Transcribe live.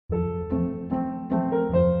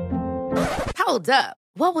Hold up.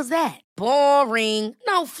 What was that? Boring.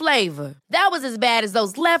 No flavor. That was as bad as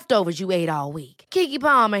those leftovers you ate all week. Keke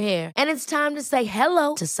Palmer here, and it's time to say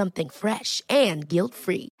hello to something fresh and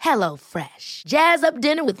guilt-free. Hello Fresh. Jazz up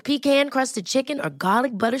dinner with pecan-crusted chicken or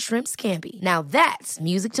garlic butter shrimp scampi. Now that's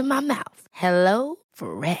music to my mouth. Hello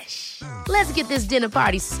Fresh. Let's get this dinner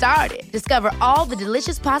party started. Discover all the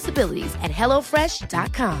delicious possibilities at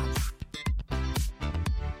hellofresh.com.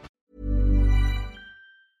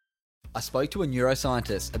 I spoke to a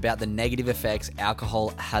neuroscientist about the negative effects alcohol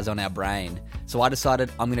has on our brain. So I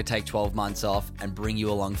decided I'm going to take 12 months off and bring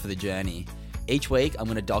you along for the journey. Each week, I'm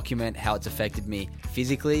going to document how it's affected me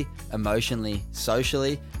physically, emotionally,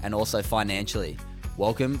 socially, and also financially.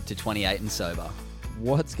 Welcome to 28 and Sober.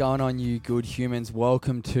 What's going on, you good humans?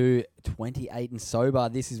 Welcome to 28 and Sober.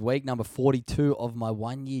 This is week number 42 of my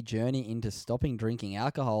 1 year journey into stopping drinking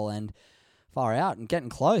alcohol, and far out and getting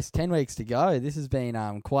close. 10 weeks to go. This has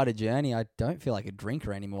been quite a journey. I don't feel like a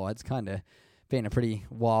drinker anymore. It's kind of been a pretty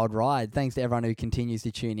wild ride. Thanks to everyone who continues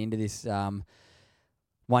to tune into this 1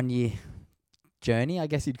 year journey, I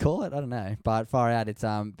guess you'd call it. I don't know. But far out, it's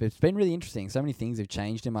been really interesting. So many things have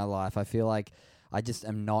changed in my life. I feel like I just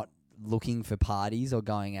am not looking for parties or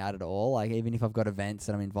going out at all. Like, even if I've got events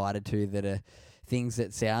that I'm invited to that are things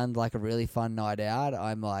that sound like a really fun night out,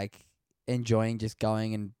 I'm like enjoying just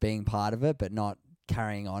going and being part of it, but not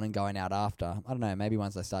carrying on and going out after. I don't know, maybe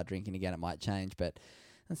once I start drinking again it might change, but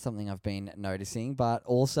that's something I've been noticing. But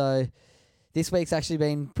also, this week's actually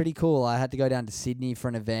been pretty cool. I had to go down to Sydney for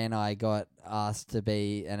an event. I got asked to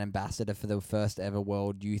be an ambassador for the first ever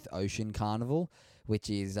World Youth Ocean Carnival, which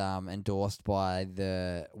is endorsed by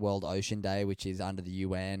the World Ocean Day, which is under the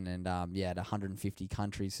UN, and 150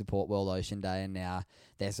 countries support World Ocean Day, and now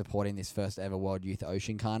they're supporting this first ever World Youth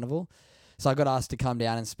Ocean Carnival. So I got asked to come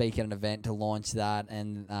down and speak at an event to launch that,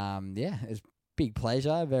 and it was a big pleasure,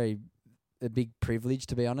 a big privilege,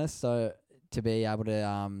 to be honest. So to be able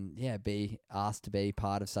to be asked to be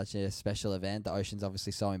part of such a special event. The ocean's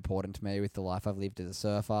obviously so important to me with the life I've lived as a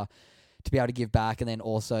surfer. To be able to give back, and then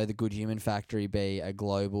also the Good Human Factory be a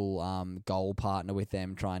global goal partner with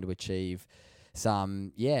them, trying to achieve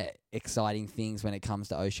some exciting things when it comes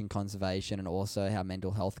to ocean conservation, and also how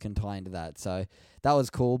mental health can tie into that. So that was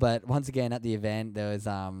cool. But once again, at the event, there was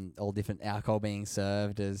all different alcohol being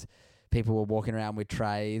served as people were walking around with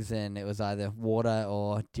trays, and it was either water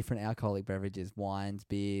or different alcoholic beverages, wines,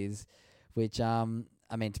 beers, which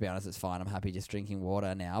I mean, to be honest, it's fine. I'm happy just drinking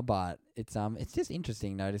water now, but it's just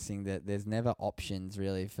interesting noticing that there's never options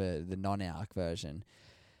really for the non-alc version.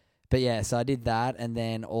 But yeah, so I did that, and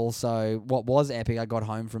then also what was epic, I got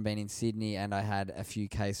home from being in Sydney and I had a few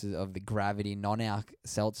cases of the Gravity non-alc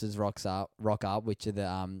seltzers rock up, which are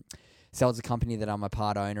the seltzer company that I'm a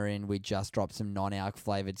part owner in. We just dropped some non-alc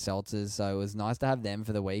flavored seltzers, so it was nice to have them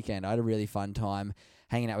for the weekend. I had a really fun time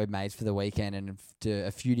hanging out with mates for the weekend, and to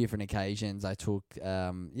a few different occasions I took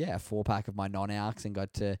a 4-pack of my non-alcs and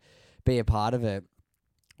got to be a part of it.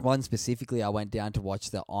 One specifically, I went down to watch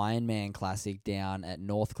the Ironman Classic down at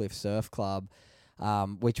Northcliffe Surf Club,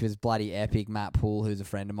 which was bloody epic. Matt Poole, who's a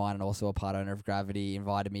friend of mine and also a part owner of Gravity,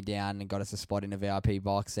 invited me down and got us a spot in a VIP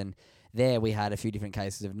box, and there we had a few different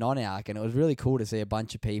cases of non-alc, and it was really cool to see a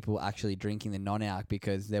bunch of people actually drinking the non-alc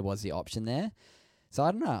because there was the option there. So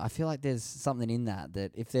I don't know, I feel like there's something in that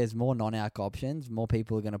if there's more non-alc options, more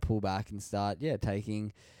people are going to pull back and start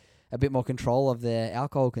taking a bit more control of their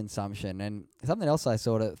alcohol consumption. And something else I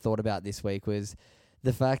sort of thought about this week was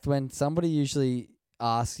the fact when somebody usually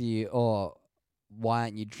asks you, why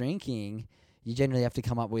aren't you drinking? You generally have to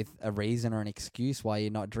come up with a reason or an excuse why you're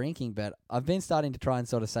not drinking. But I've been starting to try and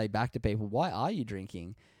sort of say back to people, why are you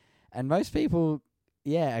drinking? And most people,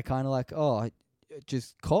 are kind of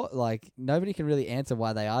like, nobody can really answer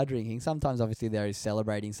why they are drinking. Sometimes obviously there is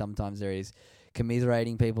celebrating, sometimes there is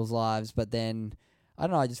commiserating people's lives, but then I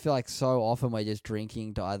don't know, I just feel like so often we're just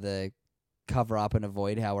drinking to either cover up and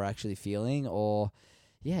avoid how we're actually feeling, or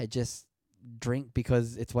just drink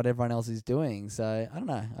because it's what everyone else is doing. So I don't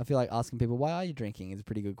know, I feel like asking people why are you drinking is a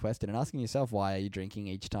pretty good question, and asking yourself why are you drinking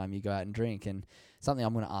each time you go out and drink, and something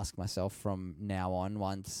I'm going to ask myself from now on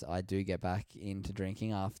once I do get back into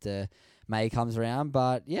drinking after May comes around.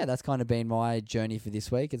 But that's kind of been my journey for this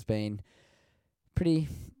week. It's been pretty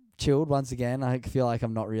chilled once again. I feel like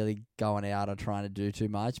I'm not really going out or trying to do too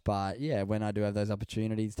much, but when I do have those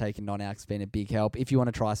opportunities, taking non-alc's been a big help. If you want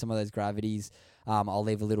to try some of those Gravities, I'll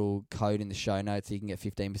leave a little code in the show notes so you can get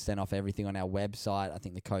 15% off everything on our website. I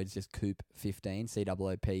think the code's just COOP15,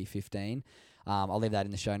 COOP15. I'll leave that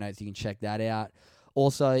in the show notes. You can check that out.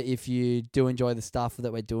 Also, if you do enjoy the stuff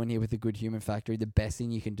that we're doing here with the Good Human Factory, the best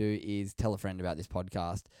thing you can do is tell a friend about this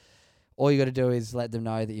podcast. All you got to do is let them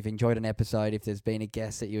know that you've enjoyed an episode. If there's been a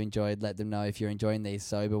guest that you enjoyed, let them know if you're enjoying these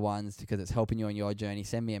sober ones because it's helping you on your journey.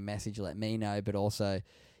 Send me a message, let me know. But also,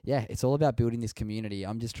 yeah, it's all about building this community.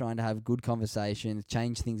 I'm just trying to have good conversations,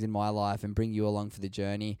 change things in my life and bring you along for the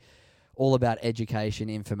journey. All about education,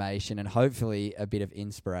 information, and hopefully a bit of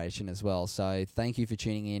inspiration as well. So thank you for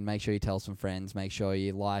tuning in. Make sure you tell some friends. Make sure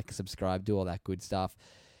you like, subscribe, do all that good stuff.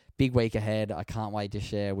 Big week ahead. I can't wait to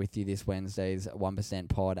share with you this Wednesday's 1%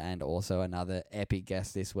 pod and also another epic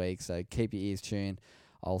guest this week. So keep your ears tuned.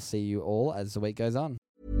 I'll see you all as the week goes on.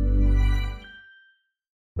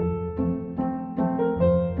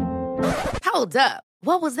 Hold up.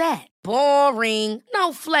 What was that? Boring.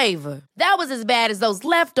 No flavor. That was as bad as those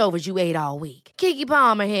leftovers you ate all week. Keke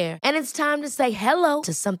Palmer here, and it's time to say hello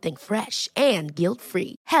to something fresh and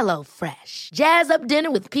guilt-free. Hello Fresh. Jazz up dinner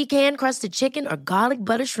with pecan-crusted chicken or garlic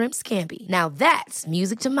butter shrimp scampi. Now that's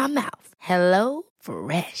music to my mouth. Hello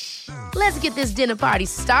Fresh. Let's get this dinner party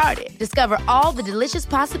started. Discover all the delicious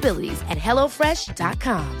possibilities at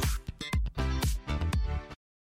HelloFresh.com.